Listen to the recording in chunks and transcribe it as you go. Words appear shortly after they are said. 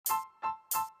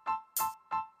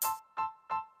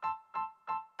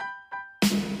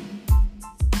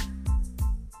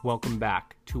Welcome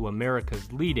back to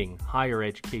America's leading higher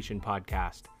education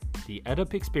podcast, the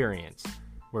EdUp Experience,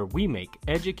 where we make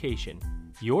education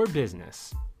your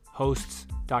business. Hosts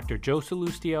Dr. Joe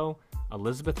Salustio,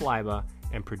 Elizabeth Leiba,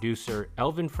 and producer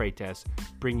Elvin Freitas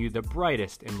bring you the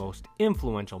brightest and most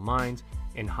influential minds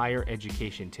in higher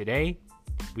education today.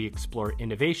 We explore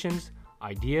innovations,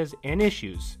 ideas, and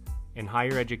issues in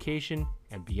higher education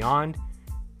and beyond,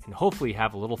 and hopefully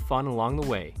have a little fun along the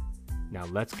way. Now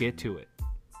let's get to it.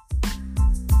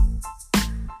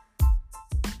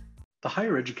 The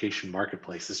higher education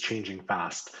marketplace is changing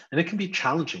fast, and it can be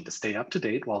challenging to stay up to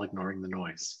date while ignoring the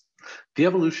noise. The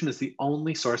Evolution is the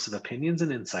only source of opinions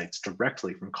and insights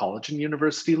directly from college and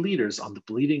university leaders on the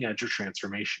bleeding edge of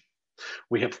transformation.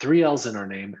 We have 3 L's in our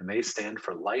name, and they stand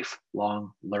for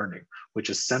lifelong learning, which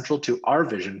is central to our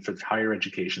vision for higher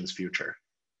education's future.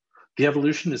 The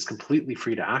Evolution is completely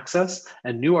free to access,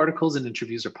 and new articles and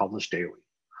interviews are published daily.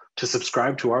 To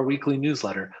subscribe to our weekly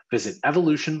newsletter, visit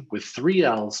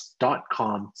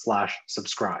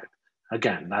evolutionwith3ls.com/subscribe.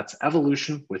 Again, that's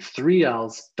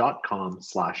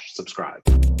evolutionwith3ls.com/subscribe.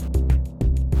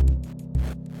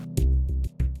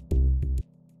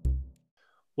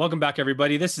 Welcome back,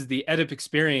 everybody. This is the EdUp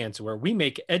Experience, where we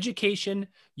make education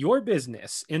your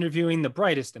business, interviewing the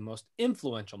brightest and most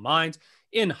influential minds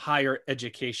in higher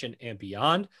education and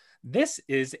beyond. This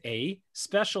is a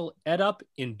special EdUp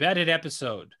Embedded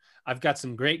episode. I've got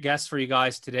some great guests for you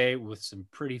guys today with some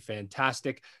pretty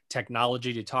fantastic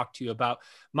technology to talk to you about.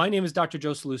 My name is Dr.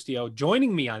 Joe Salustio.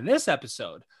 Joining me on this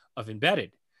episode of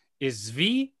Embedded is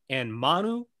Zvi and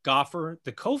Manu Goffer,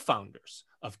 the co-founders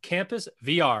of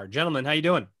CampusVR. Gentlemen, how you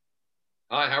doing?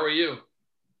 Hi, how are you?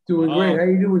 Doing great. How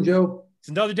you doing, Joe? It's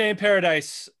another day in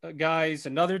paradise, guys.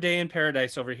 Another day in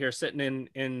paradise over here, sitting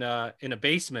in a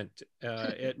basement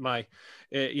at my,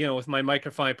 with my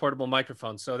microphone, portable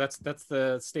microphone. So that's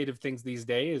the state of things these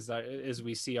days, as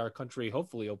we see our country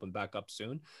hopefully open back up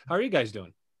soon. How are you guys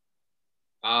doing?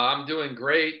 I'm doing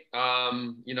great. We're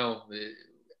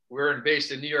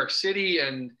based in New York City,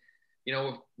 and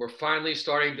we're finally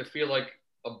starting to feel like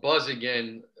a buzz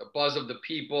again, a buzz of the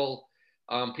people.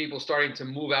 People starting to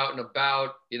move out and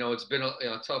about. It's been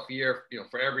a tough year,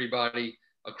 for everybody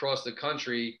across the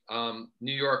country,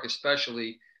 New York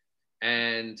especially,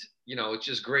 and it's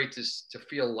just great to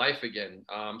feel life again.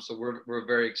 So we're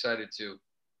very excited too.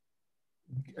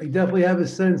 I definitely have a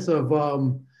sense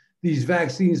of these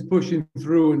vaccines pushing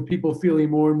through and people feeling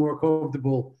more and more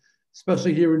comfortable,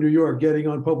 especially here in New York, getting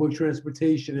on public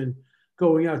transportation and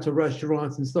going out to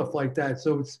restaurants and stuff like that.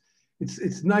 So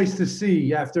it's nice to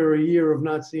see after a year of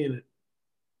not seeing it.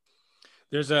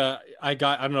 I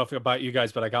don't know if about you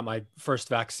guys, but I got my first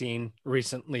vaccine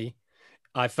recently.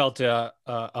 I felt a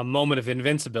moment of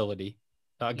invincibility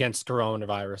against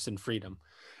coronavirus and freedom.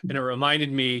 And it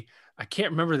reminded me, I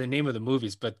can't remember the name of the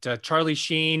movies, but Charlie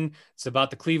Sheen, it's about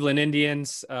the Cleveland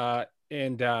Indians. God,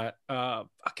 I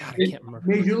can't remember.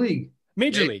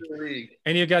 Major League.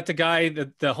 And you got the guy,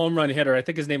 the home run hitter, I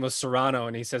think his name was Serrano,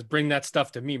 and he says, "Bring that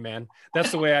stuff to me, man."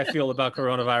 That's the way I feel about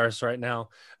coronavirus right now.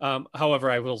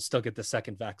 However, I will still get the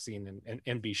second vaccine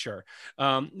and be sure.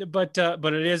 But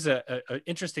it is an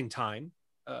interesting time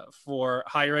for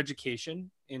higher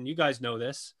education, and you guys know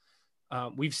this.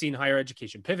 We've seen higher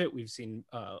education pivot. We've seen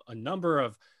a number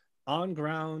of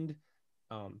on-ground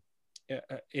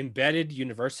embedded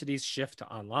universities shift to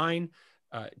online.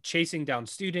 Chasing down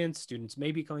students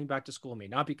may be coming back to school, may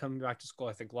not be coming back to school.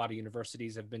 I think a lot of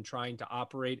universities have been trying to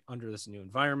operate under this new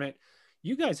environment.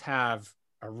 You guys have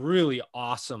a really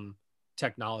awesome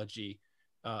technology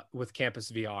with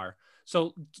CampusVR.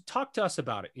 So talk to us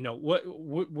about it.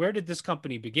 Where did this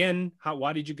company begin?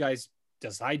 Why did you guys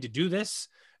decide to do this?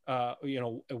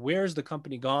 Where's the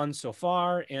company gone so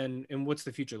far, and what's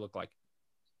the future look like?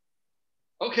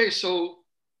 Okay, so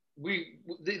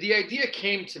the idea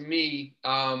came to me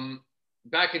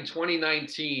back in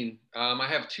 2019. I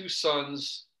have 2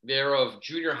 sons. They're of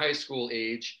junior high school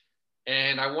age,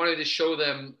 and I wanted to show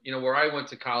them, where I went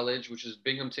to college, which is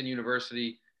Binghamton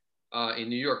University in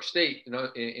New York State,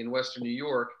 in Western New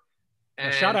York.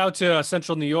 And shout out to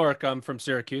Central New York. I'm from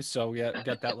Syracuse, so yeah,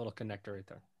 got that little connector right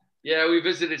there. Yeah, we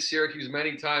visited Syracuse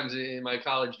many times in my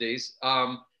college days.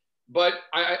 But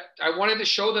I wanted to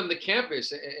show them the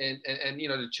campus and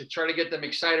to try to get them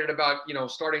excited about,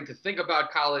 starting to think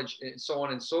about college and so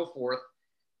on and so forth.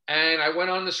 And I went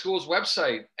on the school's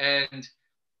website, and,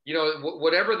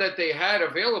 whatever that they had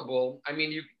available, I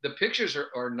mean, the pictures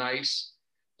are nice,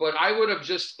 but I would have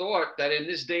just thought that in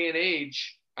this day and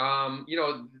age,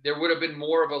 there would have been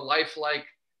more of a lifelike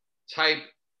type,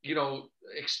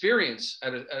 experience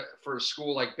for a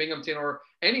school like Binghamton, or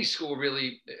any school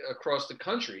really across the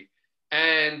country.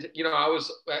 And, I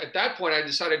was at that point, I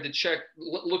decided to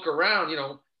look around,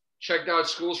 checked out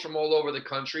schools from all over the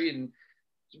country and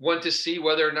went to see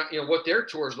whether or not, what their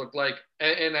tours looked like.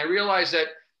 And I realized that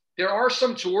there are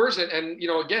some tours and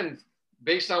again,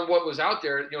 based on what was out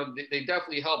there, they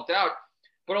definitely helped out.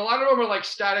 But a lot of them are like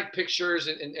static pictures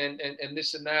and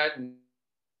this and that, and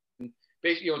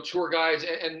tour guides.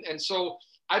 And so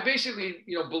I basically,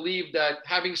 believe that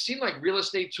having seen like real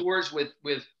estate tours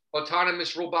with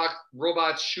autonomous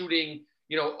robots shooting,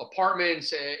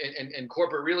 apartments and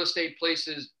corporate real estate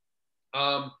places,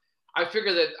 I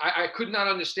figured that I could not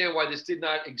understand why this did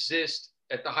not exist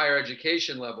at the higher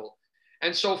education level.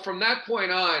 And so from that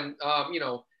point on,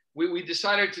 we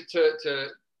decided to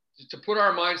put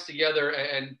our minds together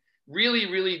and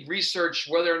really research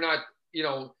whether or not,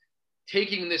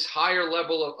 taking this higher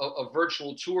level of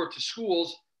virtual tour to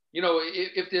schools,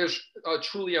 if there's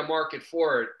truly a market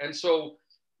for it. And so,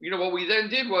 what we then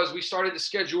did was we started to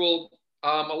schedule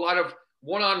a lot of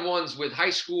one-on-ones with high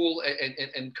school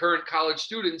and current college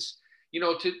students,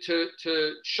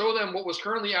 to show them what was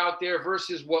currently out there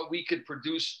versus what we could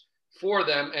produce for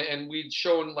them. And we'd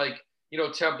shown like,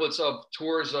 templates of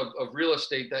tours of real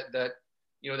estate that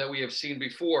we have seen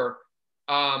before.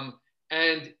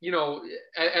 And,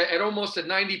 at almost a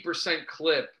 90%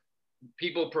 clip,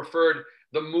 people preferred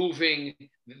the moving,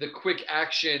 the quick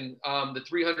action, the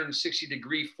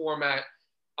 360-degree format,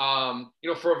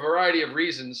 for a variety of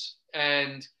reasons.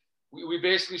 And we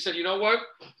basically said, you know what,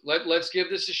 let's give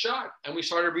this a shot. And we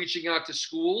started reaching out to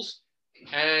schools.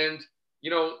 And,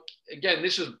 again,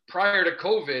 this was prior to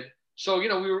COVID. So,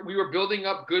 we were building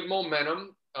up good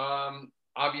momentum,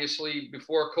 obviously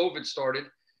before COVID started.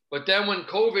 But then when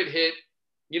COVID hit,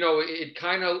 it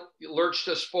kind of lurched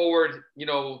us forward,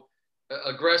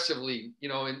 aggressively,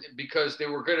 because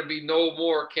there were going to be no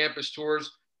more campus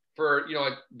tours for,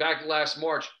 back last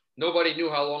March. Nobody knew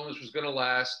how long this was going to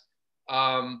last.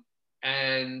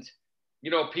 And,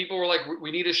 people were like,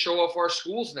 we need to show off our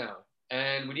schools now.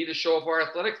 And we need to show off our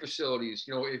athletic facilities,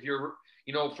 if you're,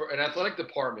 for an athletic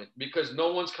department, because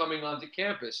no one's coming onto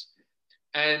campus.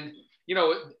 And,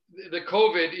 the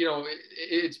COVID,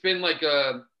 it's been like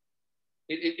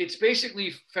it's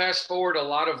basically fast forward a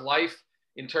lot of life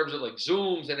in terms of like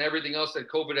Zooms and everything else that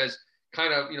COVID has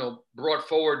kind of, brought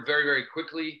forward very, very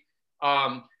quickly.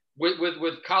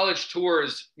 With college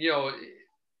tours,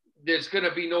 there's going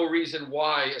to be no reason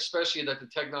why, especially that the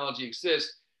technology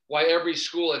exists, why every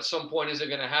school at some point isn't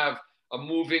going to have a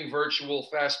moving virtual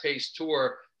fast-paced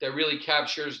tour that really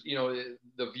captures,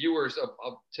 the viewers of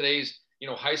today's,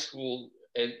 high school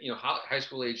and, high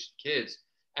school aged kids.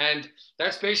 And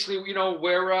that's basically,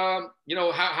 where,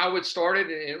 how it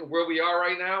started and where we are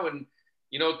right now. And,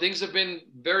 things have been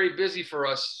very busy for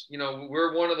us.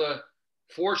 We're one of the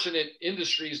fortunate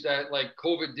industries that like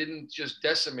COVID didn't just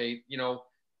decimate.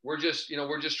 We're just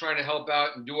trying to help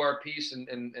out and do our piece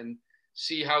and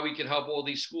see how we can help all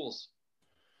these schools.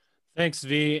 Thanks,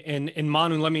 Zvi. And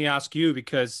Manu, let me ask you,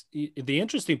 because the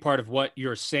interesting part of what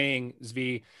you're saying,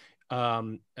 Zvi,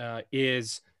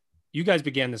 is you guys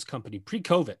began this company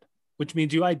pre-COVID, which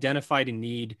means you identified a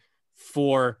need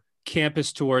for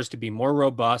campus tours to be more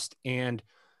robust and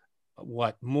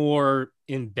more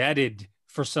embedded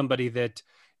for somebody that,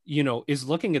 is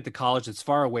looking at the college that's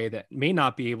far away, that may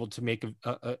not be able to make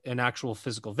an actual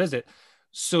physical visit.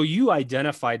 So you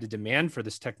identified the demand for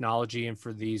this technology and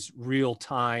for these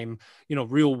real-time,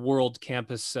 real world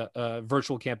campus,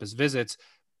 virtual campus visits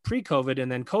pre-COVID,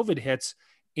 and then COVID hits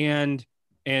and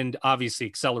obviously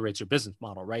accelerates your business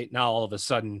model, right? Now, all of a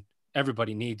sudden,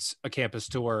 everybody needs a campus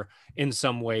tour in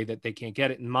some way that they can't get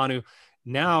it. And Manu,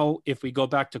 now, if we go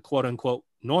back to quote unquote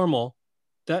normal,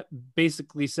 that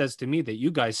basically says to me that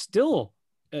you guys still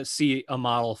see a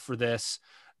model for this,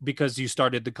 because you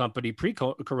started the company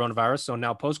pre-coronavirus. So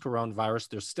now post-coronavirus,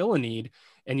 there's still a need,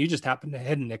 and you just happen to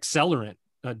hit an accelerant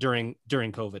during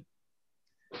COVID.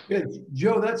 Yeah,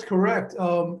 Joe, that's correct.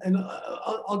 And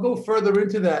I'll go further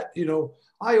into that.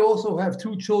 I also have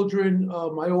two children.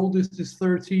 My oldest is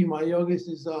 13. My youngest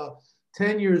is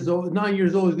 10 years old. 9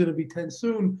 years old, is going to be 10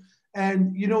 soon.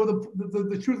 And,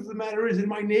 the truth of the matter is, in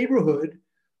my neighborhood,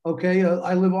 okay,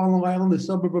 I live on Long Island, the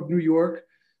suburb of New York.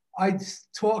 I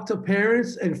talk to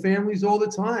parents and families all the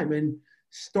time. And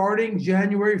starting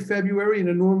January, February in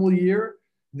a normal year,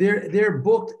 they're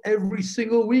booked every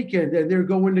single weekend, and they're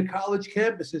going to college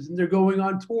campuses and they're going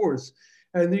on tours.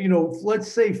 And,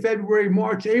 let's say February,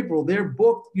 March, April, they're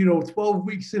booked, 12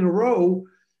 weeks in a row.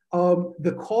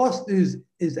 The cost is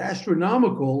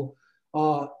astronomical.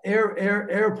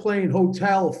 Airplane,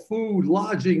 hotel, food,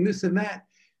 lodging, this and that.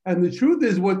 And the truth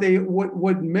is,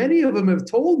 what many of them have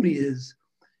told me is,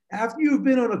 after you've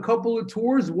been on a couple of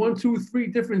tours, 1, 2, 3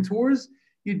 different tours,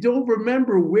 you don't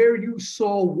remember where you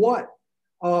saw what.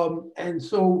 And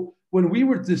so when we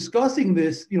were discussing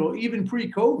this, even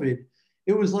pre-COVID,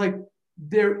 it was like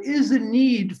there is a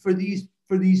need for these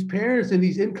parents and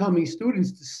these incoming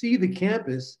students to see the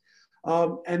campus.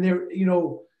 And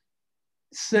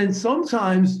since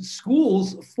sometimes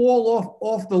schools fall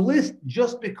off the list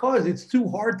just because it's too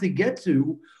hard to get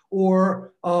to,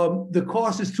 or the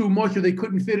cost is too much, or they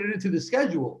couldn't fit it into the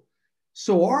schedule.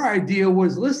 So our idea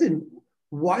was, listen,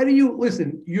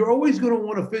 you're always going to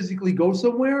want to physically go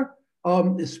somewhere,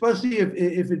 especially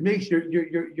if it makes your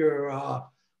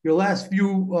last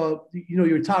few,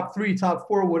 your top 3, top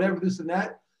 4, whatever, this and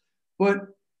that. But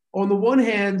on the one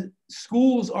hand,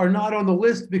 schools are not on the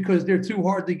list because they're too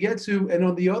hard to get to. And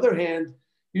on the other hand,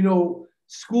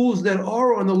 schools that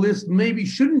are on the list maybe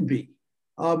shouldn't be.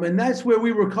 And that's where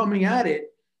we were coming at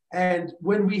it. And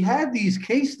when we had these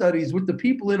case studies with the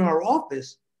people in our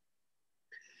office,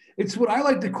 it's what I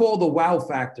like to call the wow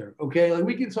factor. Okay, like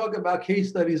we can talk about case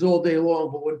studies all day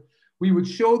long, but when we would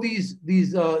show these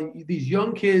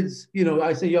young kids,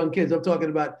 I say young kids, I'm talking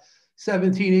about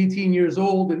 17, 18 years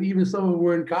old, and even some of them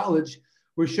were in college.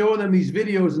 We're showing them these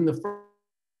videos, and the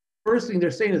first thing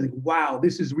they're saying is like, wow,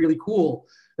 this is really cool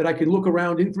that I can look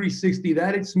around in 360,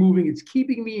 that it's moving, it's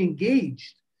keeping me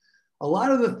engaged. A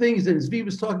lot of the things, and Zvi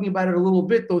was talking about it a little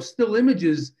bit, those still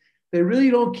images, they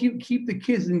really don't keep the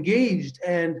kids engaged.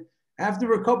 And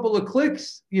after a couple of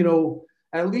clicks,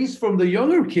 at least from the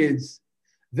younger kids,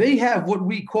 they have what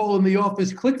we call in the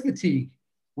office click fatigue,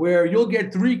 where you'll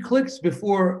get 3 clicks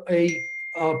before a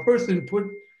person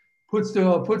puts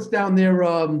down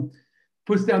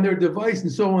their device,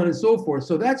 and so on and so forth.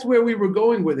 So that's where we were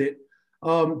going with it.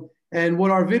 And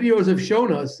what our videos have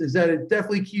shown us is that it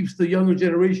definitely keeps the younger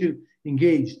generation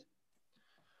engaged.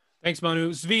 Thanks, Manu.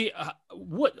 Zvi,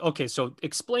 so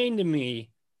explain to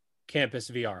me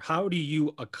CampusVR. How do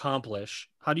you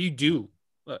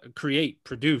create,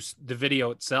 produce the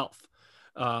video itself?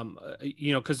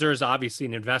 Because there's obviously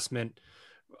an investment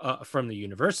from the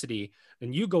university,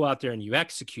 and you go out there and you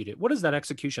execute it. What does that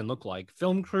execution look like?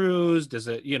 Film crews? Does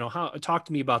it, talk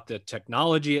to me about the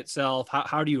technology itself.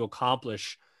 How do you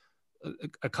accomplish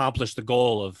the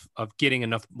goal of getting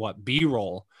enough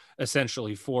B-roll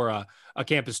essentially for a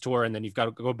campus tour, and then you've got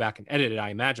to go back and edit it, I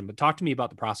imagine. But talk to me about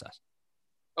the process.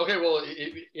 Okay, well,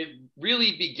 it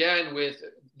really began with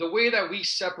the way that we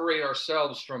separate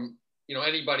ourselves from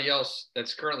anybody else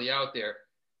that's currently out there.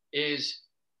 Is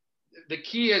the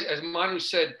key, as Manu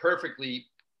said perfectly,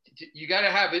 you got to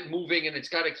have it moving, and it's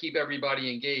got to keep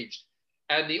everybody engaged.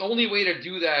 And the only way to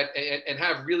do that and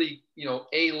have really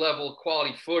A-level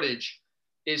quality footage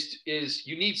is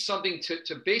you need something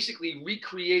to basically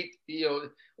recreate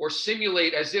or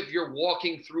simulate as if you're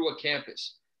walking through a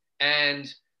campus.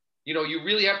 And you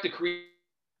really have to create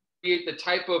the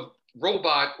type of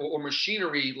robot or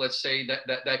machinery, let's say,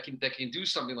 that can do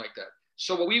something like that.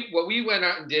 So what we went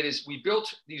out and did is we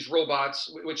built these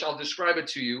robots, which I'll describe it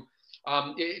to you.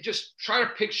 Just try to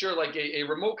picture like a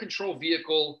remote control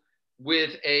vehicle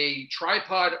with a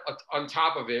tripod on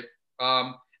top of it.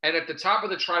 And at the top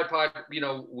of the tripod,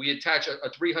 we attach a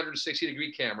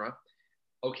 360-degree camera.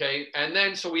 Okay. And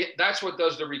then, that's what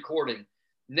does the recording.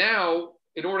 Now,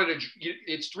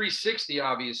 it's 360,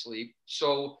 obviously.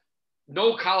 So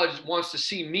no college wants to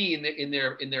see me in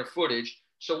their footage.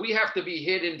 So we have to be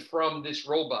hidden from this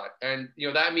robot. And,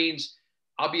 that means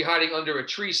I'll be hiding under a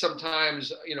tree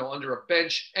sometimes, under a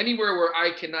bench, anywhere where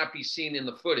I cannot be seen in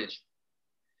the footage.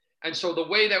 And so the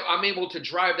way that I'm able to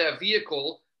drive that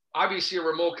vehicle, obviously a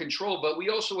remote control, but we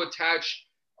also attach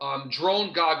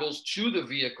drone goggles to the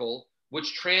vehicle,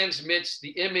 which transmits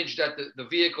the image that the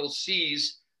vehicle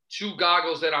sees to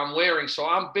goggles that I'm wearing. So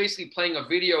I'm basically playing a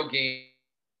video game,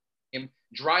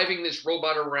 driving this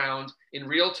robot around in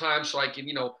real time, so I can,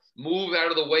 move out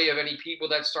of the way of any people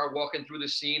that start walking through the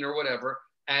scene or whatever,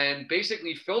 and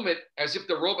basically film it as if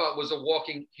the robot was a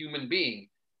walking human being.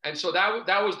 And so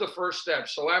that was the first step.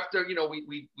 So after,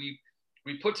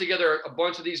 we put together a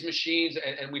bunch of these machines,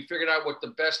 and we figured out what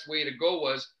the best way to go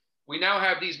was. We now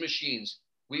have these machines.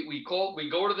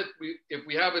 If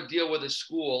we have a deal with a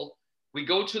school, we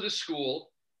go to the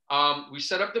school, we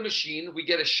set up the machine, we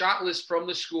get a shot list from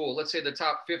the school, let's say the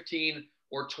top 15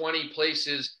 or 20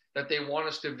 places that they want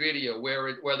us to video,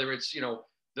 whether it's,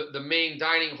 the main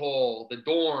dining hall, the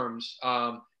dorms,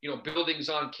 buildings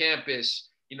on campus,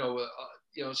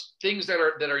 things that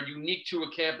are unique to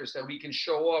a campus that we can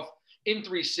show off in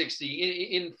 360,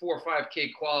 in 4 or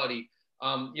 5K quality,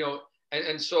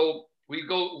 and so we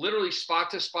go literally spot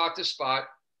to spot to spot.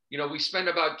 we spend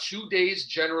about 2 days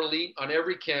generally on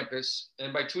every campus.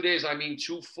 And by 2 days, I mean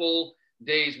 2 full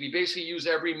days. We basically use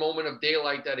every moment of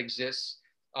daylight that exists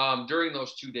during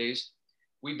those 2 days.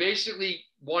 We basically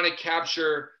want to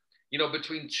capture,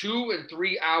 between 2 and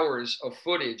 3 hours of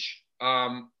footage,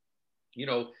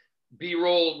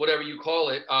 B-roll, whatever you call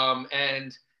it.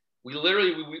 And we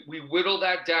literally, we whittle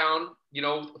that down,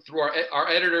 through our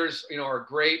editors, are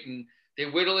great. And they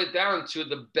whittle it down to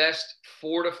the best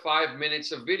 4 to 5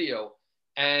 minutes of video.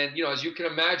 And, as you can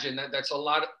imagine, that's a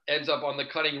lot, ends up on the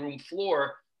cutting room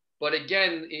floor. But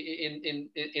again,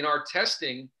 in our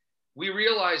testing, we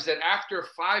realized that after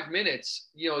 5 minutes,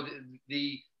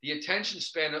 the attention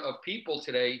span of people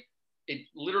today, it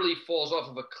literally falls off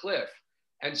of a cliff.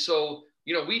 And so,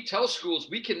 we tell schools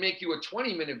we can make you a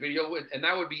 20-minute video, and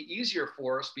that would be easier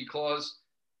for us because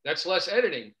that's less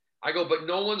editing. I go, but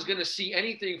no one's going to see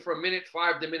anything from minute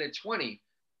 5 to minute 20.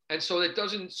 And so it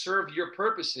doesn't serve your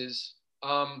purposes,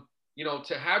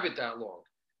 to have it that long.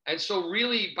 And so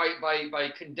really by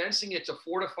condensing it to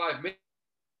 4 to 5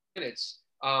 minutes,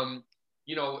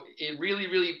 it really,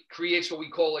 really creates what we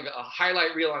call like a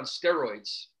highlight reel on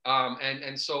steroids.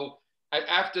 And so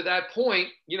after that point,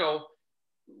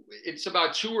 it's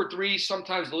about 2 or 3,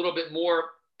 sometimes a little bit more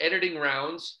editing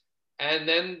rounds. And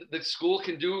then the school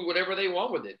can do whatever they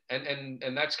want with it.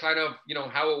 And that's kind of,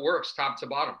 how it works top to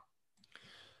bottom.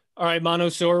 All right, Manu.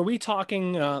 So are we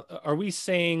talking, are we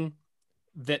saying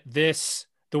that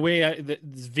the way that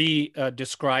V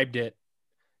described it,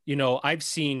 I've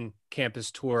seen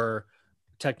campus tour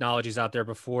technologies out there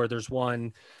before. There's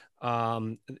one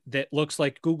that looks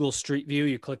like Google Street View.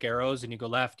 You click arrows and you go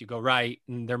left, you go right,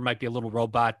 and there might be a little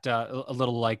robot, a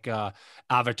little like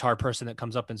avatar person that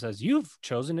comes up and says, "You've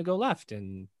chosen to go left,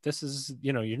 and this is,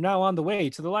 you're now on the way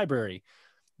to the library."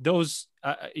 Those,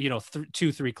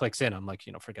 2-3 clicks in, I'm like,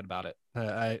 forget about it.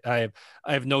 I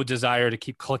have no desire to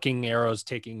keep clicking arrows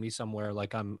taking me somewhere.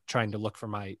 Like I'm trying to look for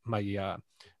my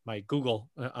Google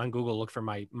on Google, look for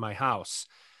my house.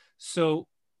 So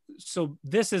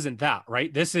this isn't that,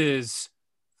 right? This is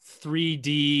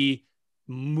 3D,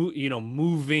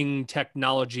 moving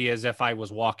technology as if I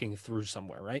was walking through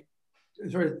somewhere, right?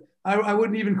 Sorry, I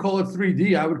wouldn't even call it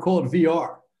 3D. I would call it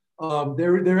VR.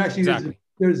 There actually exactly.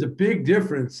 there's a big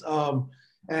difference.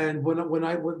 And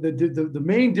the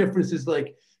main difference is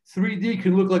like 3D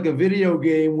can look like a video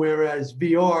game, whereas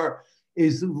VR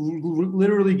is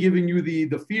literally giving you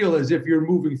the feel as if you're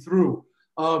moving through.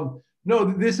 No,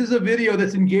 this is a video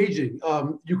that's engaging.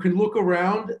 You can look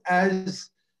around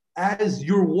as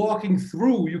you're walking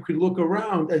through. You can look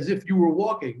around as if you were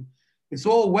walking. It's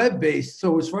all web-based,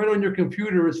 so it's right on your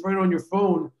computer. It's right on your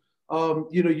phone.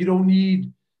 You don't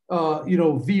need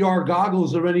VR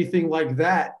goggles or anything like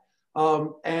that.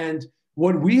 And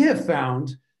what we have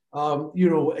found, and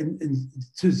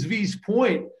to Zvi's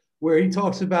point, where he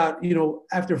talks about,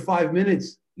 after 5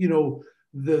 minutes,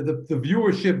 the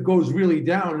viewership goes really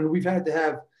down, and we've had to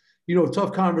have,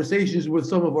 tough conversations with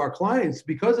some of our clients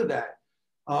because of that.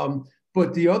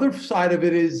 But the other side of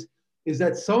it is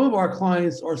that some of our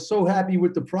clients are so happy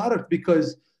with the product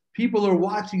because people are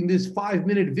watching this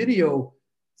 5-minute video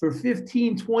for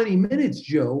 15, 20 minutes,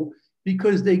 Joe,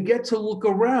 because they get to look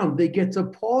around. They get to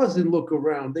pause and look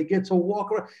around. They get to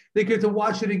walk around. They get to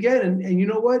watch it again. And you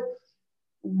know what?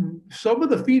 Some of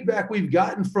the feedback we've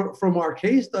gotten from our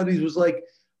case studies was like,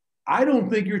 I don't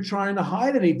think you're trying to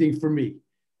hide anything from me.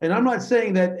 And I'm not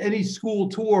saying that any school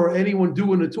tour or anyone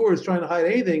doing a tour is trying to hide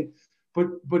anything, but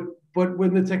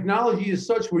when the technology is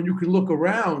such where you can look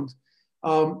around,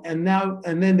 and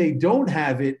then they don't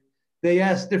have it, they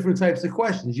ask different types of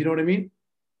questions. You know what I mean?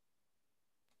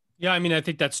 Yeah, I mean, I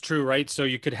think that's true, right? So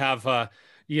you could have,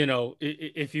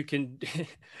 if you can,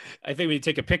 I think when you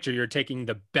take a picture, you're taking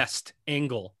the best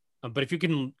angle. But if you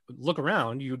can look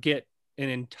around, you get an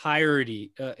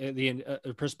entirety,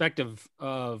 the perspective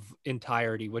of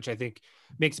entirety, which I think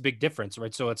makes a big difference,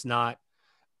 right? So it's not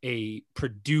a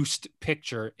produced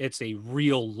picture, it's a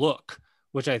real look,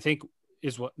 which I think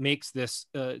is what makes this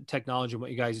technology and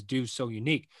what you guys do so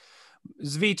unique.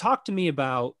 Zvi, talk to me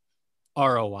about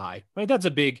ROI, right? That's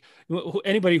a big,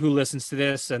 anybody who listens to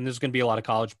this, and there's going to be a lot of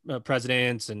college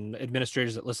presidents and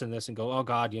administrators that listen to this and go, oh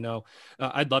God,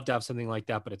 I'd love to have something like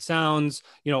that, but it sounds,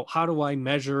 how do I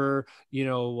measure,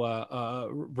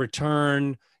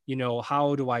 return,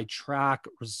 how do I track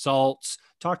results?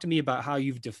 Talk to me about how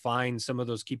you've defined some of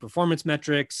those key performance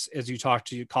metrics as you talk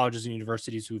to colleges and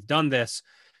universities who've done this,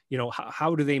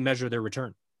 how do they measure their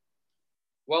return?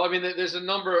 Well, I mean, there's a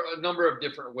number of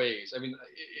different ways. I mean,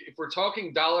 if we're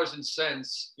talking dollars and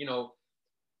cents,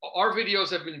 our videos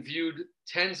have been viewed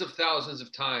tens of thousands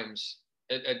of times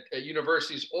at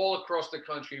universities all across the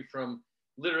country, from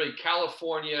literally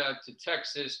California to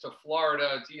Texas to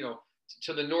Florida to,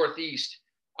 to the Northeast.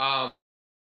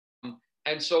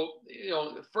 And so,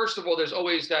 first of all, there's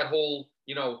always that whole,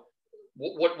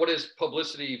 what is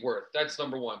publicity worth? That's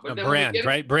number one. But then brand,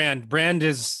 right? Brand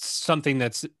is something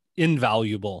that's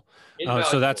invaluable.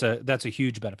 So that's a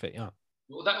huge benefit. Yeah.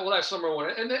 Well, that's number one.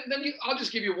 And then I'll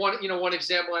just give you one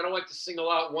example. I don't like to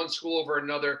single out one school over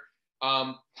another.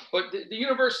 But the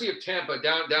University of Tampa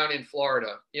down in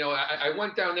Florida, I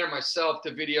went down there myself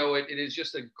to video it. It is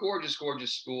just a gorgeous,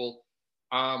 gorgeous school.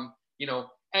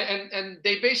 And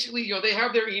they basically, they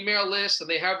have their email list and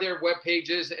they have their web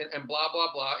pages and blah,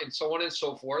 blah, blah, and so on and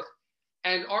so forth.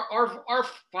 And our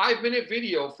 5-minute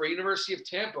video for University of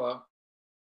Tampa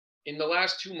in the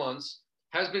last 2 months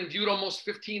has been viewed almost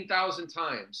 15,000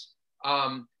 times.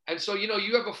 And so, you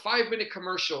have a 5-minute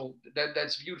commercial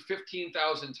that's viewed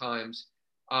 15,000 times.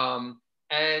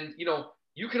 And,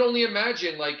 you can only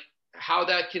imagine like how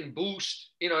that can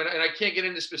boost, and I can't get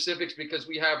into specifics because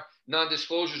we have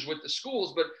non-disclosures with the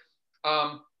schools, but,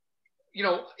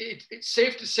 it's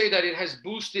safe to say that it has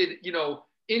boosted,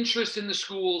 interest in the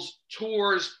schools,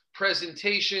 tours,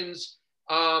 presentations.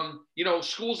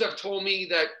 Schools have told me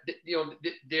that,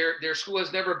 their school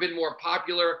has never been more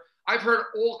popular. I've heard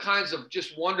all kinds of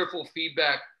just wonderful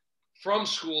feedback from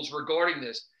schools regarding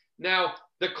this. Now,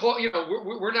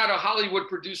 we're not a Hollywood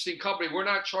producing company. We're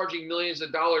not charging millions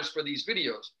of dollars for these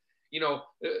videos.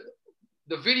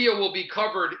 The video will be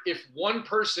covered if one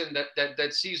person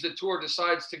that sees the tour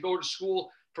decides to go to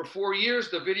school for 4 years.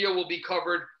 The video will be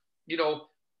covered,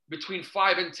 between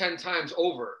 5 and 10 times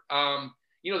over.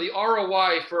 The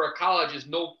ROI for a college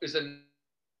is a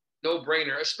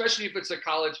no-brainer, especially if it's a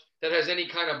college that has any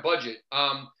kind of budget.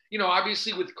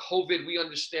 Obviously with COVID, we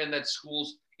understand that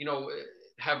schools,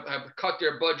 have cut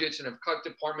their budgets and have cut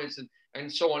departments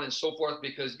and so on and so forth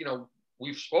because,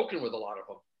 we've spoken with a lot of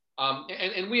them.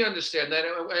 And we understand that,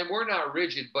 and we're not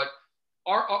rigid, but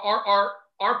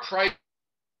our price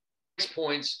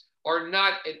points are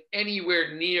not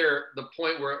anywhere near the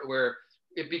point where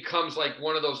it becomes like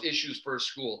one of those issues for a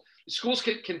school. Schools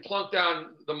can plunk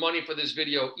down the money for this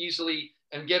video easily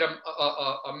and get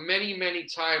a many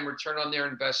time return on their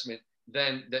investment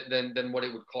than what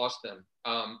it would cost them.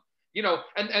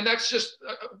 And that's just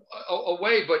a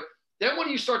way. But then when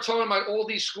you start talking about all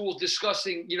these schools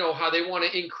discussing, how they want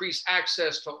to increase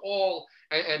access to all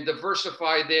and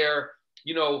diversify their,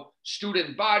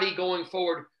 student body going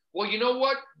forward. Well, you know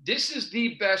what? This is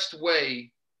the best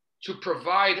way to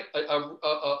provide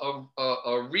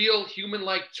a real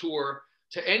human-like tour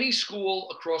to any school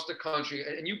across the country.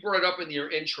 And you brought it up in your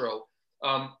intro.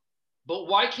 But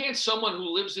why can't someone who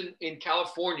lives in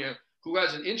California, who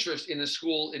has an interest in a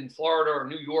school in Florida or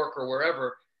New York or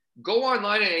wherever, go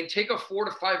online and take a 4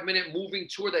 to 5 minute moving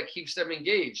tour that keeps them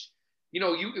engaged?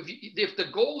 If the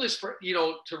goal is for,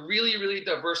 to really, really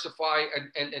diversify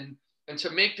and to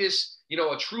make this,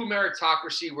 a true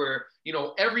meritocracy where,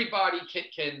 everybody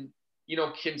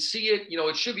can see it,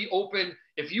 it should be open.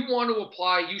 If you want to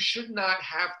apply, you should not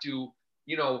have to,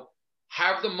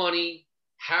 have the money,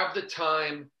 have the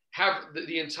time, have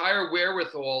the entire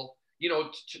wherewithal,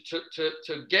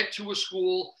 to get to a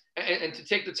school and to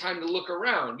take the time to look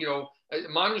around.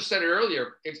 Manu said it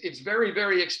earlier, it's very,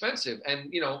 very expensive.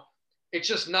 And, it's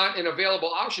just not an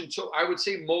available option. So I would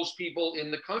say most people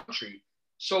in the country.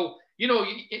 So,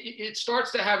 it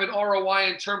starts to have an ROI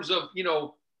in terms of,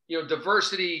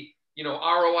 diversity,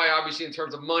 ROI, obviously in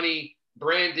terms of money,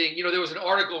 branding. There was an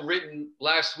article written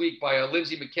last week by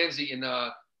Lindsay McKenzie in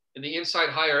the Inside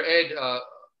Higher Ed,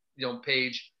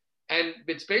 page. And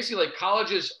it's basically like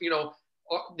colleges,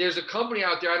 there's a company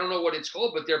out there, I don't know what it's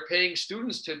called, but they're paying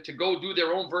students to go do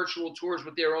their own virtual tours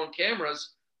with their own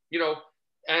cameras,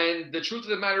 and the truth of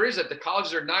the matter is that the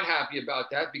colleges are not happy about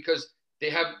that because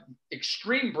they have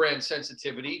extreme brand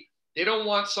sensitivity. They don't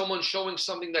want someone showing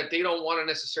something that they don't want to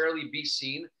necessarily be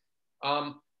seen.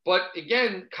 But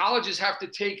again, colleges have to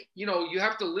take, you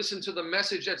have to listen to the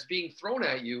message that's being thrown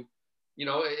at you.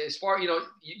 As far,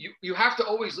 you have to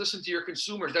always listen to your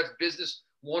consumers. That's business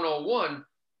 101.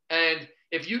 And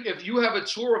if you have a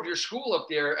tour of your school up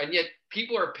there and yet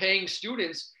people are paying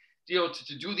students,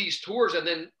 to do these tours, and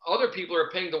then other people are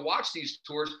paying to watch these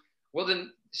tours, well,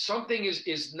 then something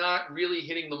is not really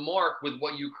hitting the mark with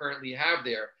what you currently have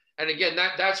there. And again,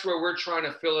 that's where we're trying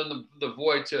to fill in the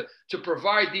void to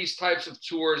provide these types of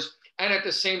tours and at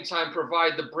the same time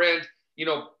provide the brand,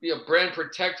 brand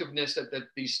protectiveness that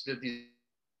these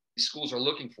schools are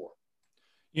looking for.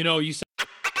 You said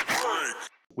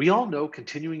we all know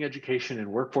continuing education and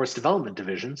workforce development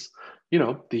divisions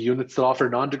The units that offer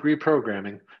non-degree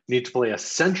programming need to play a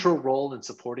central role in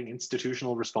supporting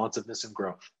institutional responsiveness and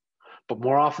growth. But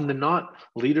more often than not,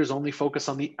 leaders only focus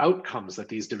on the outcomes that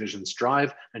these divisions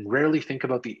drive and rarely think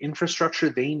about the infrastructure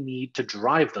they need to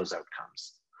drive those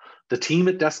outcomes. The team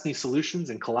at Destiny Solutions,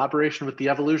 in collaboration with The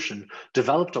Evolution,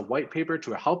 developed a white paper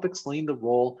to help explain the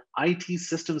role IT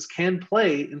systems can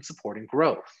play in supporting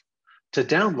growth. To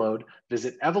download,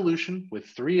 visit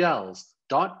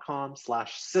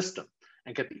evolutionwith3ls.com/system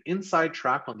and get the inside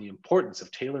track on the importance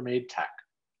of tailor-made tech.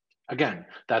 Again,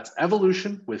 that's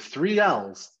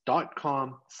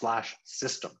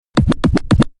evolutionwith3ls.com/system.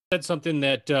 That's something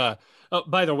that,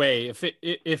 by the way,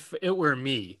 if it were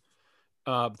me,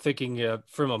 thinking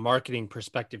from a marketing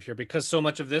perspective here, because so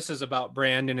much of this is about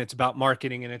brand and it's about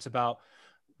marketing and it's about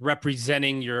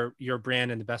representing your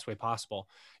brand in the best way possible.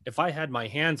 If I had my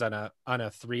hands on a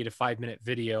 3 to 5 minute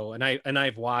video, and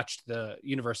I've watched the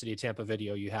University of Tampa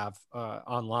video you have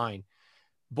online,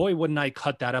 boy, wouldn't I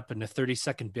cut that up into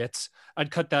 30-second bits.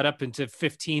 I'd cut that up into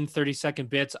 15, 30-second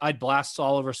bits. I'd blast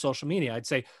all over social media. I'd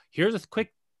say, here's a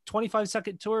quick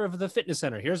 25-second tour of the fitness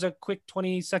center. Here's a quick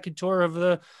 20-second tour of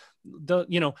the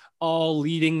all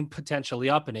leading potentially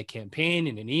up in a campaign,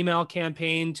 in an email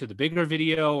campaign, to the bigger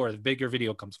video, or the bigger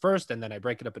video comes first, and then I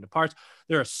break it up into parts.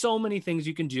 There are so many things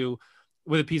you can do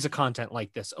with a piece of content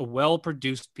like this, a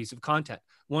well-produced piece of content.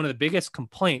 One of the biggest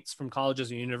complaints from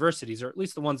colleges and universities, or at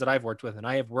least the ones that I've worked with, and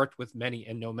I have worked with many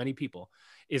and know many people,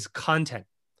 is content.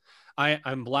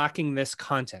 I'm lacking this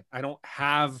content. I don't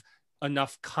have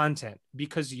enough content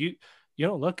because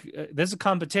look, there's a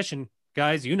competition.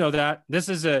 Guys, you know that this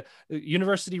is a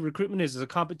university recruitment is a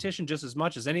competition just as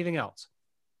much as anything else.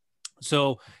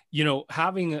 So,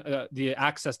 having the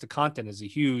access to content is a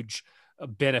huge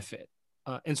benefit.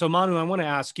 And so, Manu, I want to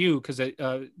ask you, because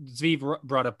Zvi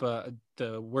brought up the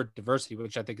word diversity,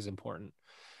 which I think is important.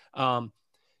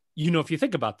 If you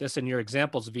think about this and your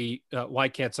examples of why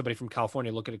can't somebody from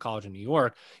California look at a college in New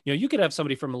York? You could have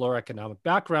somebody from a lower economic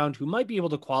background who might be able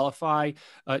to qualify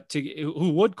who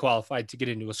would qualify to get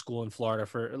into a school in Florida,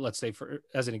 for, let's say,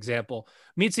 as an example,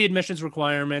 meets the admissions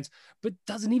requirements, but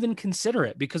doesn't even consider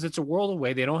it because it's a world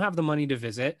away. They don't have the money to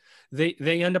visit. They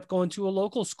end up going to a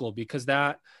local school because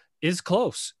that is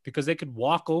close, because they could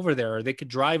walk over there or they could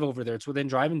drive over there. It's within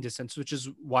driving distance, which is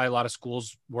why a lot of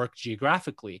schools work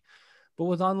geographically. But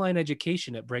with online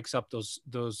education, it breaks up those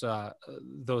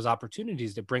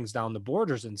opportunities. That brings down the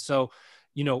borders. And so,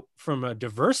 from a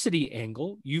diversity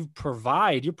angle, you're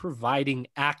providing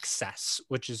access,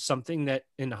 which is something that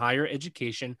in higher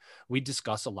education, we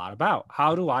discuss a lot about.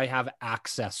 How do I have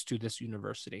access to this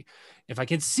university? If I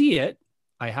can see it,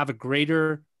 I have a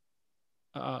greater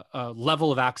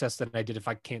level of access than I did if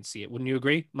I can't see it. Wouldn't you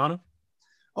agree, Manu?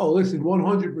 Oh, listen,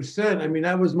 100%. I mean,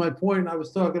 that was my point. I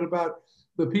was talking about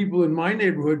the people in my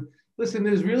neighborhood. Listen,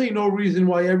 there's really no reason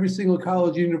why every single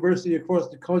college and university across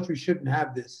the country shouldn't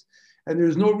have this. And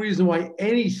there's no reason why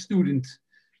any student,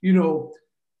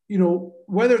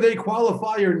 whether they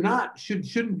qualify or not,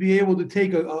 shouldn't be able to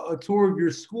take a tour of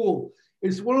your school.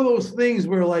 It's one of those things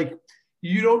where, like,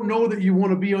 you don't know that you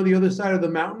want to be on the other side of the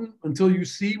mountain until you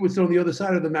see what's on the other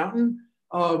side of the mountain.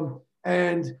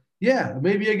 And yeah,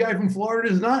 maybe a guy from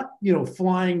Florida is not,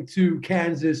 flying to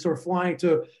Kansas or flying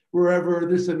to wherever,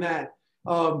 this and that.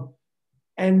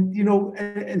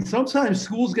 And sometimes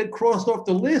schools get crossed off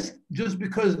the list just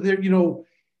because they're,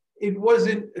 it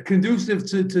wasn't conducive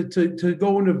to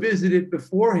going to visit it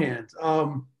beforehand.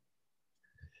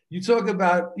 You talk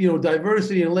about,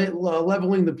 diversity and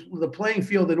leveling the playing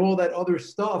field and all that other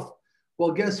stuff.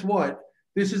 Well, guess what?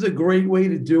 This is a great way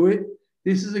to do it.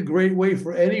 This is a great way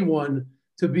for anyone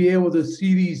to be able to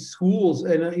see these schools.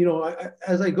 And,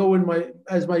 as I go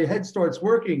as my head starts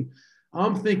working,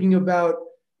 I'm thinking about,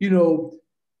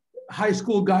 high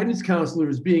school guidance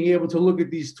counselors being able to look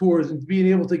at these tours and being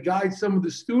able to guide some of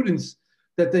the students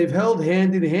that they've held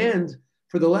hand in hand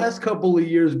for the last couple of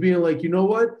years, being like, you know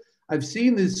what? I've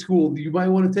seen this school. You might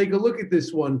want to take a look at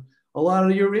this one. A lot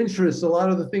of your interests, a lot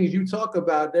of the things you talk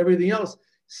about, everything else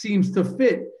seems to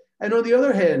fit. And on the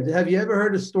other hand, have you ever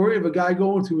heard a story of a guy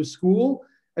going to a school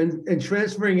and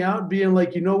transferring out, being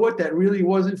like, you know what, that really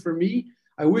wasn't for me.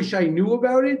 I wish I knew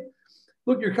about it.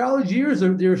 Look, your college years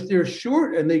they're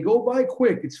short and they go by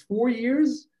quick. It's 4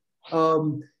 years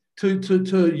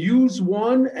to use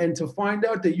one and to find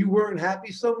out that you weren't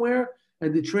happy somewhere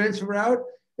and to transfer out.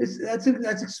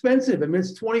 That's expensive. I mean,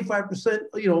 it's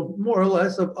 25%, more or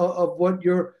less of what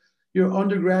your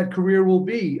undergrad career will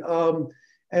be.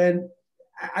 And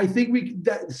I think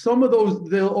that some of those,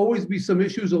 there'll always be some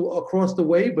issues across the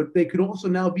way, but they could also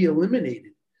now be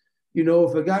eliminated.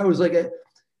 If a guy was like,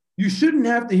 you shouldn't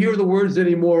have to hear the words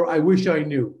anymore, I wish I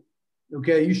knew.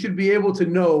 Okay, you should be able to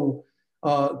know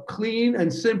clean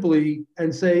and simply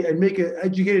and say and make an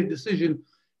educated decision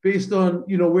based on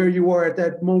where you are at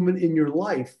that moment in your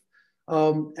life.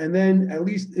 And then at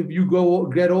least if you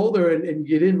get older and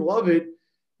you didn't love it,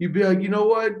 you'd be like, you know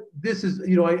what, this is,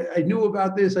 I knew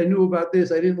about this, I knew about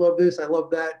this, I didn't love this, I love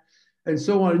that, and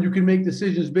so on. And you can make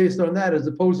decisions based on that as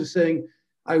opposed to saying,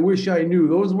 I wish I knew.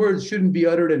 Those words shouldn't be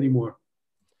uttered anymore.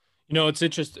 It's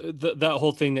interesting. That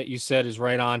whole thing that you said is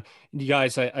right on. You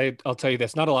guys, I'll tell you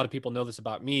this. Not a lot of people know this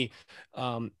about me,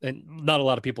 and not a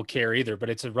lot of people care either. But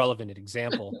it's a relevant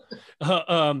example.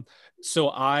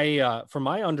 So for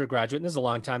my undergraduate, and this is a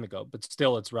long time ago, but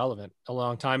still it's relevant. A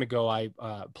long time ago, I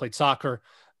played soccer.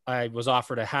 I was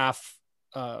offered a half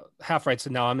ride. So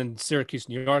now I'm in Syracuse,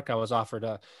 New York. I was offered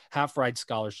a half ride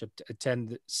scholarship to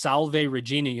attend Salve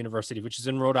Regina University, which is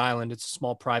in Rhode Island. It's a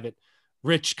small, private,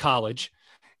 rich college.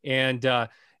 And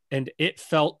it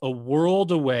felt a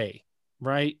world away,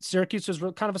 right? Syracuse was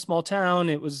kind of a small town.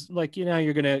 It was like,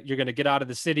 you're going to get out of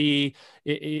the city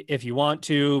if you want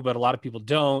to, but a lot of people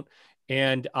don't.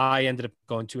 And I ended up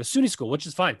going to a SUNY school, which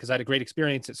is fine because I had a great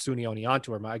experience at SUNY Oneonta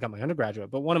where I got my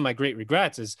undergraduate. But one of my great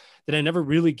regrets is that I never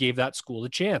really gave that school a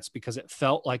chance because it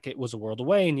felt like it was a world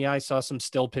away. And yeah, I saw some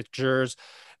still pictures.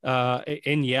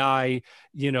 And yeah, I,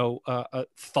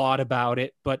 thought about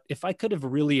it, but if I could have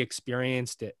really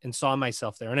experienced it and saw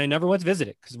myself there, and I never went to visit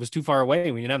it because it was too far away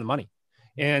and we didn't have the money.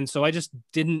 And so I just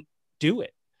didn't do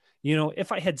it.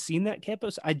 If I had seen that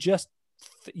campus, I just,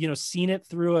 seen it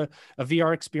through a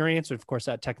VR experience. Of course,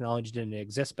 that technology didn't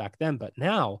exist back then, but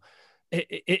now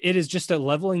it is just a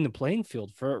leveling the playing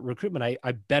field for recruitment.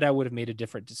 I bet I would have made a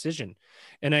different decision.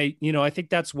 And I think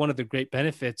that's one of the great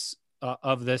benefits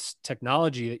of this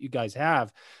technology that you guys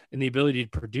have and the ability to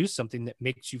produce something that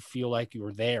makes you feel like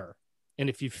you're there. And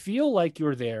if you feel like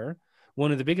you're there,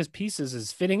 one of the biggest pieces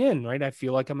is fitting in, right? I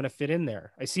feel like I'm going to fit in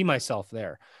there. I see myself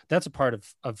there. That's a part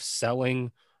of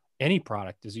selling any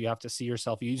product is you have to see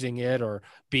yourself using it or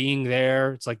being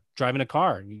there. It's like driving a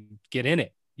car. You get in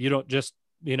it. You don't just,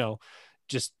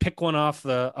 just pick one off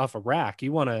a rack.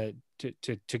 You want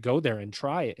to go there and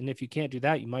try it. And if you can't do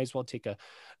that, you might as well take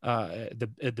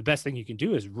the best thing you can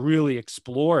do is really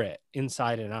explore it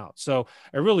inside and out. So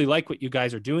I really like what you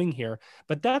guys are doing here,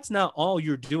 but that's not all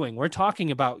you're doing. We're talking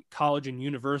about college and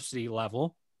university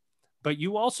level, but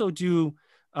you also do,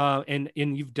 and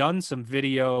you've done some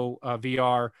video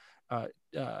VR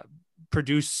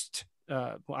produced,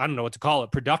 I don't know what to call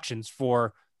it, productions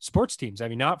for sports teams. I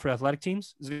mean, not for athletic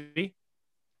teams.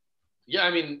 Yeah,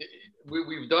 I mean,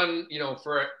 we've done,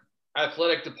 for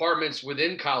athletic departments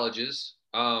within colleges,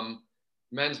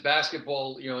 men's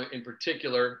basketball, in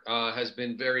particular, has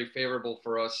been very favorable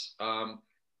for us.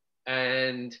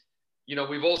 And,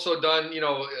 we've also done,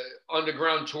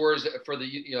 underground tours for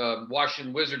the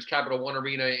Washington Wizards Capital One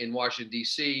Arena in Washington,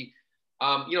 D.C.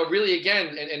 Really,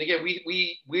 again, and again,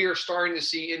 we are starting to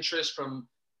see interest from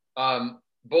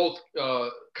both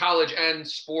college and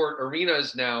sport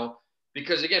arenas now.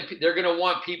 Because again, they're going to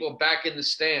want people back in the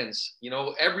stands.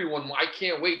 Everyone. I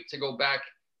can't wait to go back,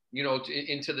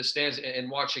 into the stands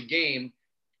and watch a game.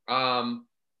 And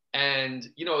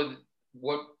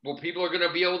what people are going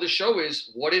to be able to show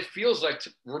is what it feels like.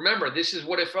 Remember, this is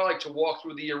what it felt like to walk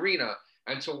through the arena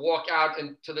and to walk out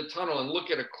into the tunnel and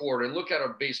look at a court and look at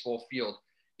a baseball field.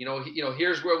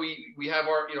 Here's where we have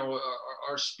our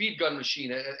our speed gun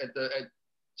machine at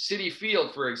Citi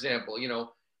Field, for example.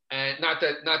 And not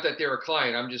that they're a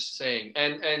client, I'm just saying.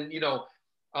 And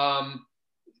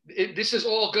this is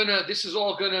all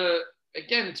gonna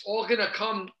again, it's all gonna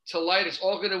come to light. It's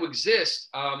all gonna exist.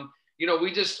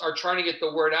 We just are trying to get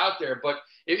the word out there. But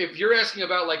if you're asking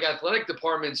about like athletic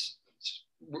departments,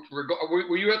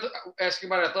 were you asking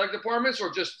about athletic departments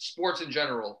or just sports in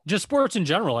general? Just sports in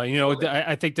general. Okay.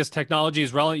 I think this technology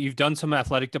is relevant. You've done some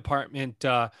athletic department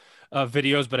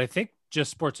videos, but I think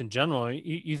just sports in general.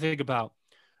 You think about.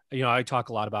 I talk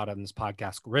a lot about it on this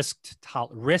podcast,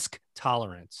 risk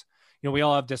tolerance. We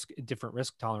all have different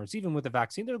risk tolerance. Even with the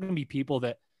vaccine, there are going to be people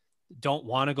that don't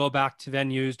want to go back to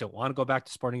venues, don't want to go back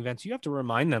to sporting events. You have to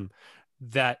remind them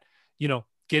that,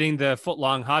 getting the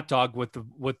foot-long hot dog with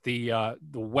the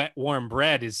wet, warm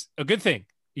bread is a good thing.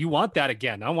 You want that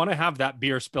again. I want to have that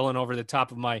beer spilling over the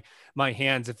top of my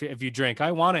hands if you drink.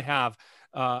 I want to have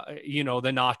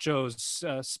the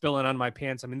nachos spilling on my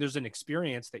pants. I mean, there's an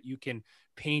experience that you can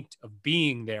paint of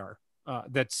being there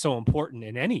that's so important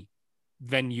in any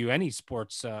venue, any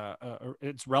sports.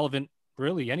 It's relevant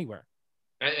really anywhere.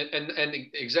 And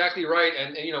exactly right.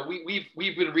 And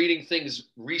we've been reading things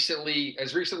recently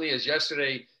as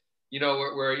yesterday,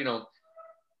 where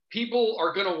people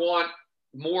are going to want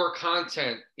more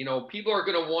content. You know, people are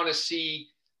going to want to see,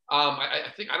 I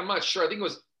think, I'm not sure, I think it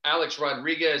was Alex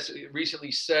Rodriguez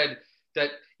recently said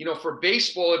that, you know, for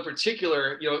baseball in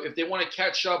particular, you know, if they want to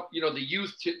catch up, you know, the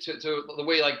youth to the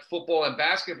way like football and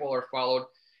basketball are followed,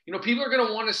 you know, people are going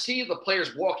to want to see the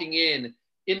players walking in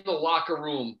the locker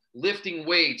room, lifting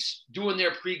weights, doing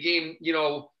their pregame, you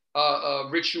know,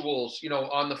 rituals, you know,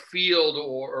 on the field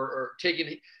or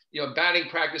taking, you know, batting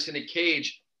practice in a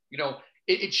cage. You know,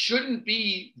 it shouldn't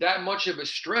be that much of a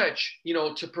stretch, you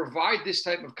know, to provide this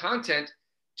type of content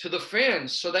to the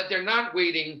fans so that they're not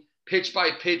waiting pitch by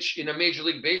pitch in a Major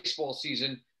League Baseball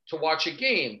season to watch a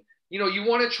game. You know, you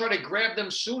want to try to grab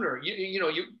them sooner. You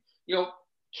know,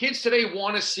 kids today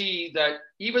want to see that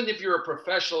even if you're a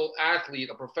professional athlete,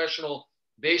 a professional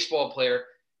baseball player,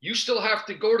 you still have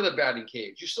to go to the batting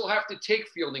cage. You still have to take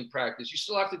fielding practice. You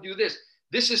still have to do this.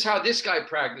 This is how this guy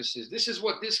practices. This is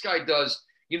what this guy does,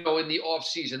 you know, in the off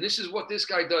season. This is what this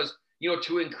guy does, you know,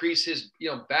 to increase his, you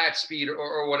know, bat speed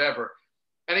or whatever.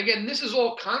 And again, this is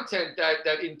all content that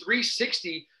in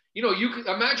 360, you know, you can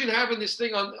imagine having this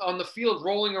thing on the field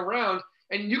rolling around,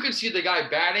 and you can see the guy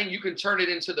batting. You can turn it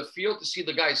into the field to see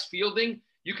the guys fielding.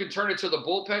 You can turn it to the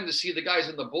bullpen to see the guys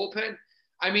in the bullpen.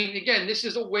 I mean, again, this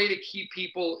is a way to keep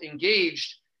people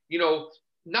engaged, you know,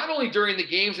 not only during the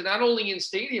games and not only in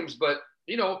stadiums, but,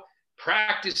 you know,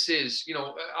 practices. You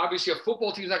know, obviously a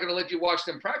football team's not going to let you watch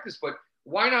them practice, but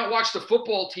why not watch the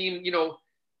football team, you know,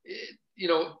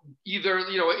 either,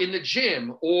 you know, in the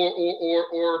gym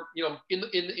or you know, in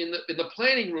the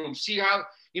planning room, see how,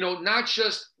 you know, not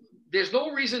just, there's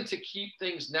no reason to keep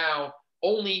things now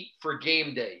only for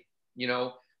game day, you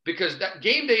know, because that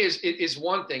game day is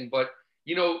one thing, but,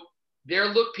 you know,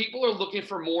 people are looking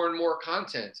for more and more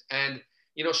content. And,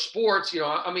 you know, sports, you know,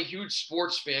 I'm a huge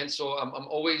sports fan, so I'm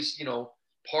always, you know,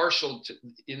 partial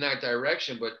in that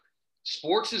direction. But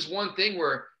sports is one thing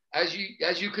where, as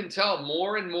you can tell,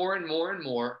 more and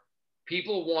more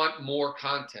people want more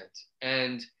content.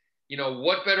 And, you know,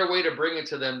 what better way to bring it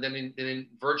to them than in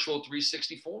virtual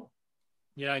 360 form?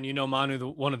 Yeah, and you know, Manu,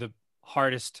 one of the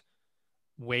hardest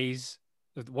ways,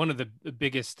 one of the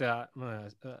biggest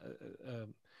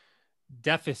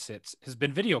deficits has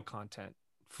been video content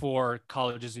for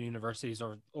colleges and universities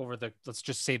over the, let's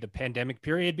just say, the pandemic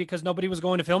period, because nobody was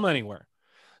going to film anywhere.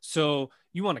 So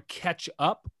you want to catch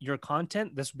up your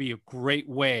content. This would be a great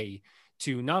way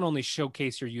to not only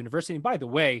showcase your university. And by the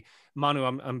way, Manu,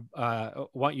 I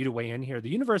want you to weigh in here. The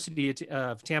University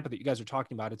of Tampa that you guys are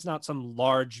talking about, it's not some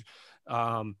large,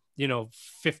 you know,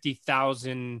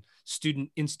 50,000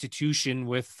 student institution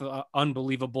with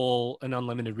unbelievable and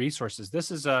unlimited resources.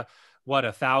 This is a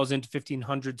 1,000 to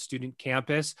 1,500 student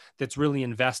campus that's really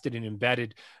invested and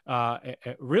embedded,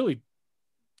 really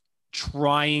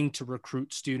trying to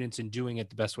recruit students and doing it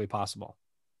the best way possible.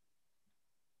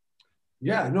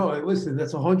 Yeah, no, listen,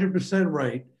 that's 100%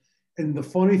 right. And the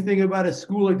funny thing about a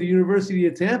school like the University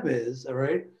of Tampa is, all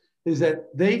right, is that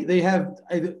they have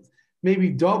maybe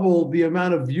double the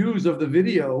amount of views of the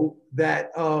video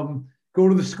that go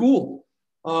to the school,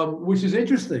 which is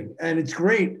interesting and it's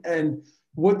great. And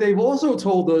what they've also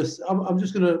told us, I'm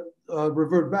just going to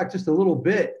revert back just a little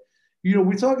bit. You know,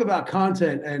 we talk about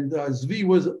content, and Zvi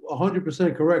was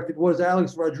 100% correct. It was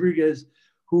Alex Rodriguez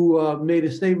who made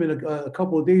a statement a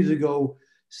couple of days ago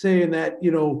saying that,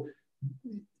 you know,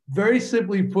 very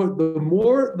simply put, the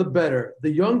more the better. The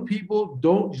young people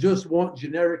don't just want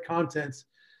generic contents.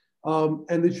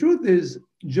 And the truth is,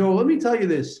 Joe, let me tell you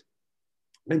this,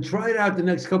 and try it out the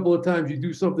next couple of times you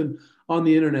do something on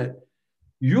the internet.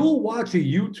 You'll watch a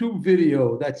YouTube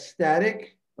video that's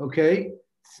static, okay,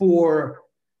 for,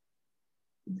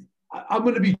 I'm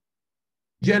going to be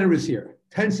generous here,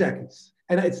 10 seconds.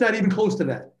 And it's not even close to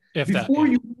that.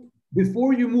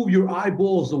 Before you move your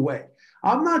eyeballs away.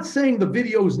 I'm not saying the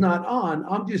video is not on.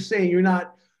 I'm just saying you're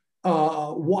not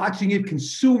watching it,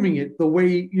 consuming it the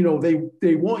way, you know,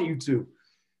 they want you to.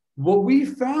 What we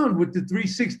found with the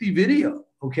 360 video,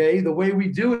 okay, the way we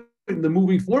do it in the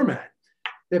moving format,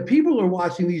 that people are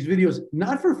watching these videos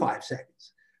not for 5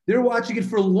 seconds. They're watching it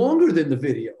for longer than the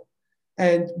video.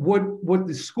 And what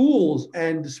the schools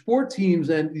and the sport teams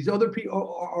and these other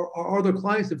people, our other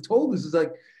clients have told us is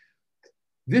like,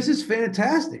 this is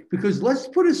fantastic, because let's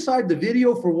put aside the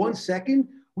video for 1 second.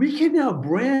 We can now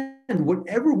brand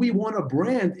whatever we want to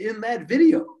brand in that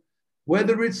video,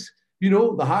 whether it's, you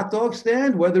know, the hot dog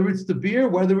stand, whether it's the beer,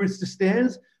 whether it's the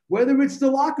stands, whether it's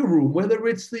the locker room, whether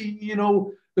it's the, you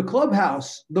know, the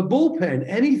clubhouse, the bullpen,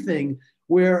 anything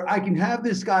where I can have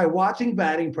this guy watching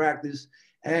batting practice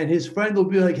and his friend will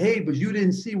be like, hey, but you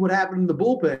didn't see what happened in the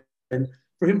bullpen. And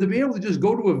for him to be able to just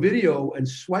go to a video and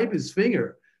swipe his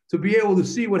finger to be able to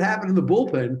see what happened in the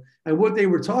bullpen and what they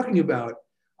were talking about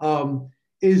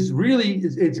is really,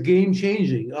 it's game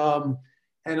changing.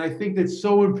 And I think that's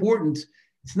so important.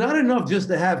 It's not enough just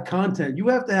to have content. You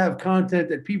have to have content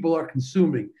that people are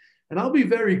consuming. And I'll be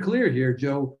very clear here,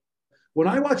 Joe. When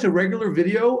I watch a regular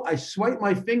video, I swipe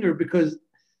my finger because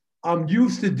I'm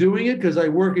used to doing it because I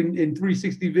work in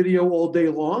 360 video all day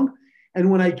long. And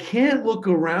when I can't look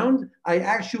around, I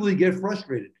actually get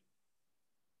frustrated.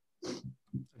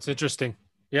 It's interesting.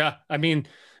 Yeah. I mean,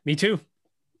 me too.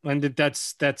 And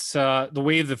that's the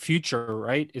way of the future,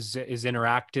 right? Is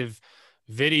interactive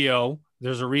video.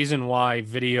 There's a reason why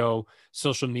video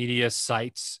social media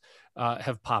sites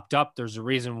have popped up. There's a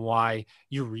reason why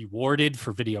you're rewarded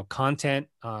for video content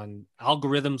on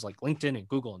algorithms like LinkedIn and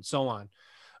Google and so on.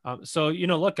 So,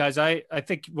 look, guys, I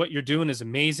think what you're doing is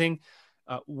amazing.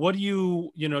 What do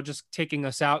you, just taking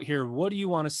us out here, what do you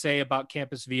want to say about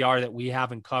Campus VR that we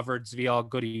haven't covered? Zvi, I'll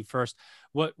go to you first.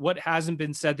 What hasn't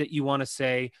been said that you want to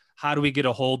say? How do we get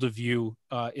a hold of you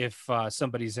if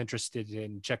somebody's interested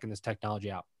in checking this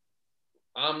technology out?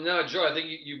 No, Joe, I think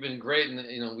you've been great.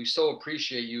 And, we so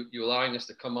appreciate you allowing us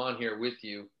to come on here with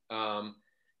you.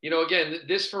 Again,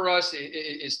 this for us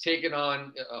is taking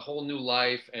on a whole new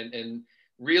life and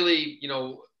really,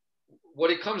 what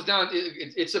it comes down,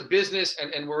 it's a business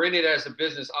and we're in it as a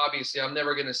business. Obviously, I'm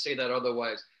never going to say that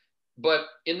otherwise. But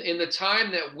in the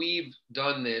time that we've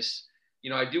done this,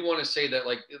 I do want to say that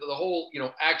like the whole,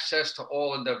 access to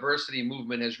all and diversity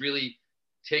movement has really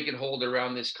taken hold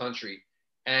around this country.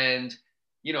 And,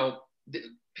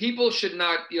 people should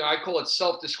not, I call it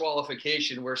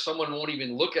self-disqualification, where someone won't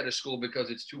even look at a school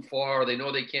because it's too far or they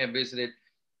know they can't visit it.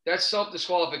 That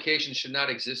self-disqualification should not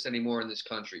exist anymore in this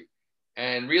country.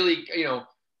 And really,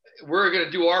 we're going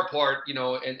to do our part,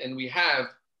 and we have,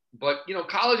 but,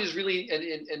 colleges really,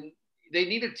 and they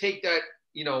need to take that,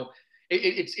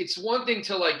 it's one thing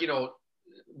to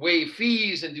waive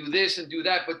fees and do this and do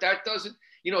that, but that doesn't,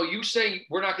 you saying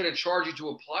we're not going to charge you to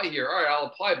apply here. All right, I'll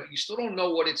apply, but you still don't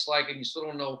know what it's like and you still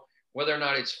don't know whether or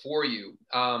not it's for you.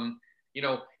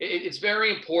 It's very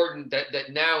important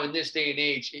that now in this day and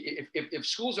age, if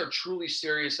schools are truly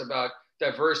serious about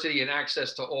diversity and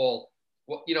access to all,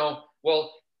 you don't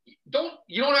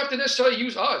have to necessarily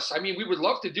use us. I mean, we would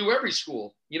love to do every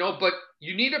school, but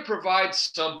you need to provide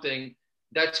something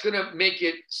that's going to make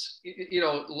it,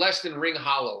 less than ring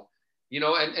hollow,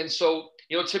 and so,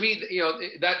 to me,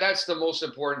 that's the most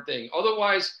important thing.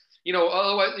 Otherwise,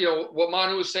 what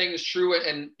Manu was saying is true.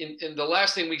 And the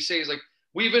last thing we say is like,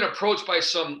 we've been approached by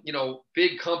some,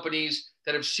 big companies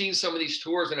that have seen some of these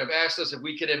tours and have asked us if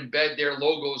we could embed their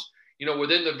logos,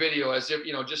 within the video, as if,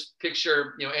 just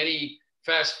picture, any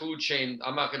fast food chain.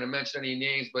 I'm not going to mention any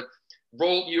names, but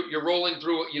you're rolling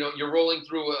through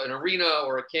an arena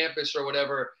or a campus or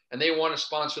whatever, and they want to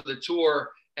sponsor the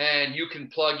tour, and you can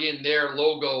plug in their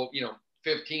logo,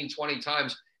 15, 20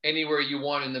 times anywhere you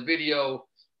want in the video.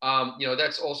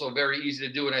 That's also very easy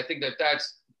to do. And I think that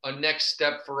that's a next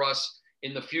step for us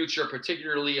in the future,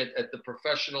 particularly at the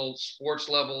professional sports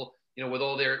level, with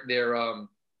all their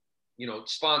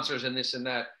sponsors and this and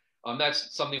that.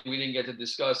 That's something we didn't get to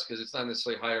discuss because it's not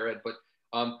necessarily higher ed, but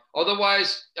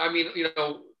otherwise, I mean,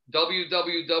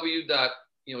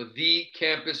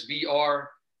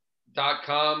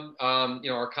 www.thecampusvr.com,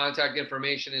 our contact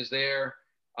information is there.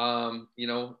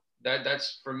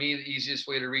 That's for me, the easiest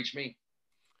way to reach me.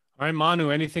 All right, Manu,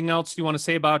 anything else you want to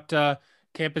say about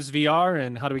Campus VR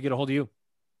and how do we get a hold of you?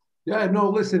 Yeah, no,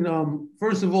 listen,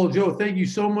 first of all, Joe, thank you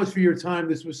so much for your time.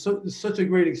 This was such a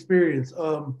great experience.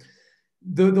 The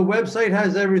website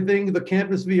has everything,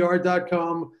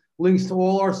 thecampusvr.com, links to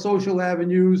all our social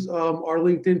avenues, our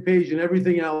LinkedIn page and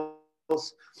everything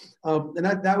else. And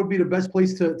that would be the best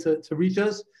place to reach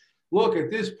us. Look, at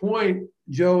this point,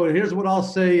 Joe, and here's what I'll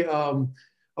say about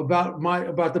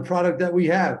the product that we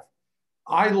have.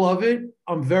 I love it.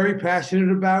 I'm very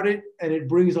passionate about it, and it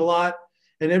brings a lot.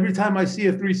 And every time I see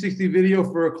a 360 video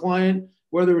for a client,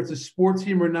 whether it's a sports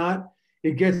team or not,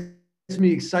 it gets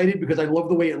me excited because I love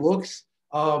the way it looks.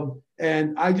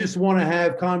 And I just want to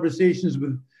have conversations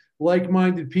with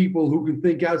like-minded people who can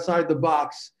think outside the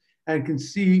box and can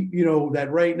see,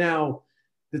 that right now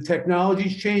the technology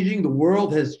is changing, the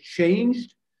world has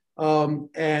changed,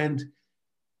 and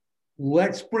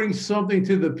let's bring something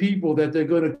to the people that they're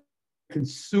going to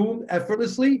consume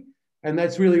effortlessly. And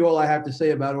that's really all I have to say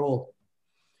about it all.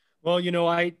 Well,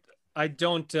 I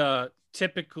don't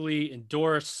typically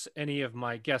endorse any of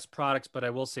my guest products, but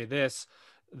I will say this,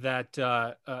 that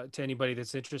to anybody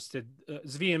that's interested,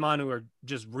 Zvi and Manu are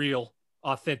just real,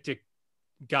 authentic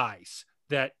guys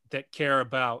that care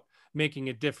about making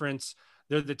a difference.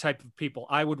 They're the type of people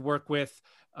I would work with.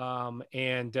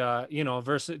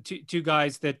 Versus two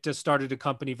guys that just started a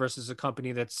company versus a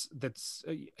company that's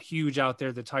huge out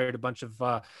there, that's hired a bunch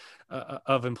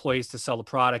of employees to sell a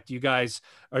product. You guys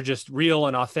are just real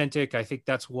and authentic. I think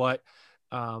that's what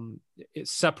it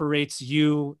separates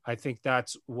you. I think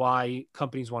that's why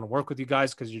companies want to work with you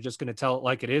guys, because you're just going to tell it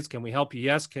like it is. Can we help you?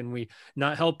 Yes. Can we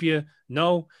not help you?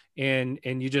 No. And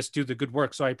you just do the good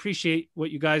work. So I appreciate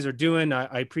what you guys are doing.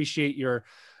 I appreciate your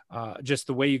just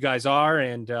the way you guys are,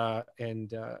 and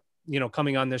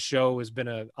coming on this show has been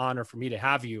an honor for me to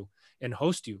have you and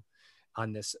host you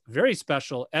on this very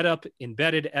special EdUp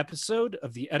embedded episode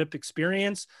of the EdUp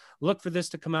Experience. Look for this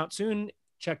to come out soon.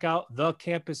 Check out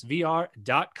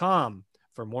thecampusvr.com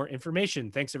for more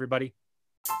information. Thanks, everybody.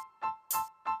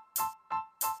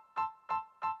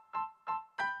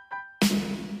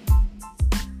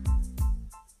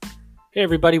 Hey,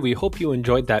 everybody. We hope you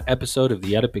enjoyed that episode of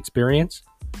the EdUp Experience.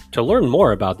 To learn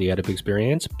more about the EdUp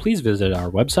Experience, please visit our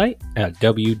website at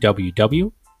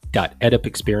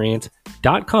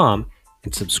www.edupexperience.com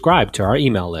and subscribe to our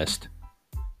email list.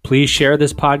 Please share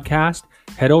this podcast,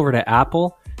 head over to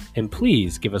Apple, and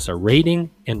please give us a rating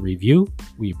and review.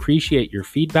 We appreciate your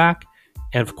feedback.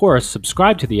 And of course,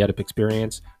 subscribe to the EdUp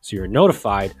Experience so you're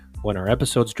notified when our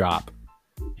episodes drop.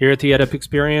 Here at the EdUp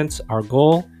Experience, our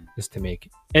goal is to make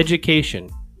education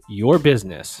your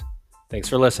business. Thanks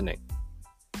for listening.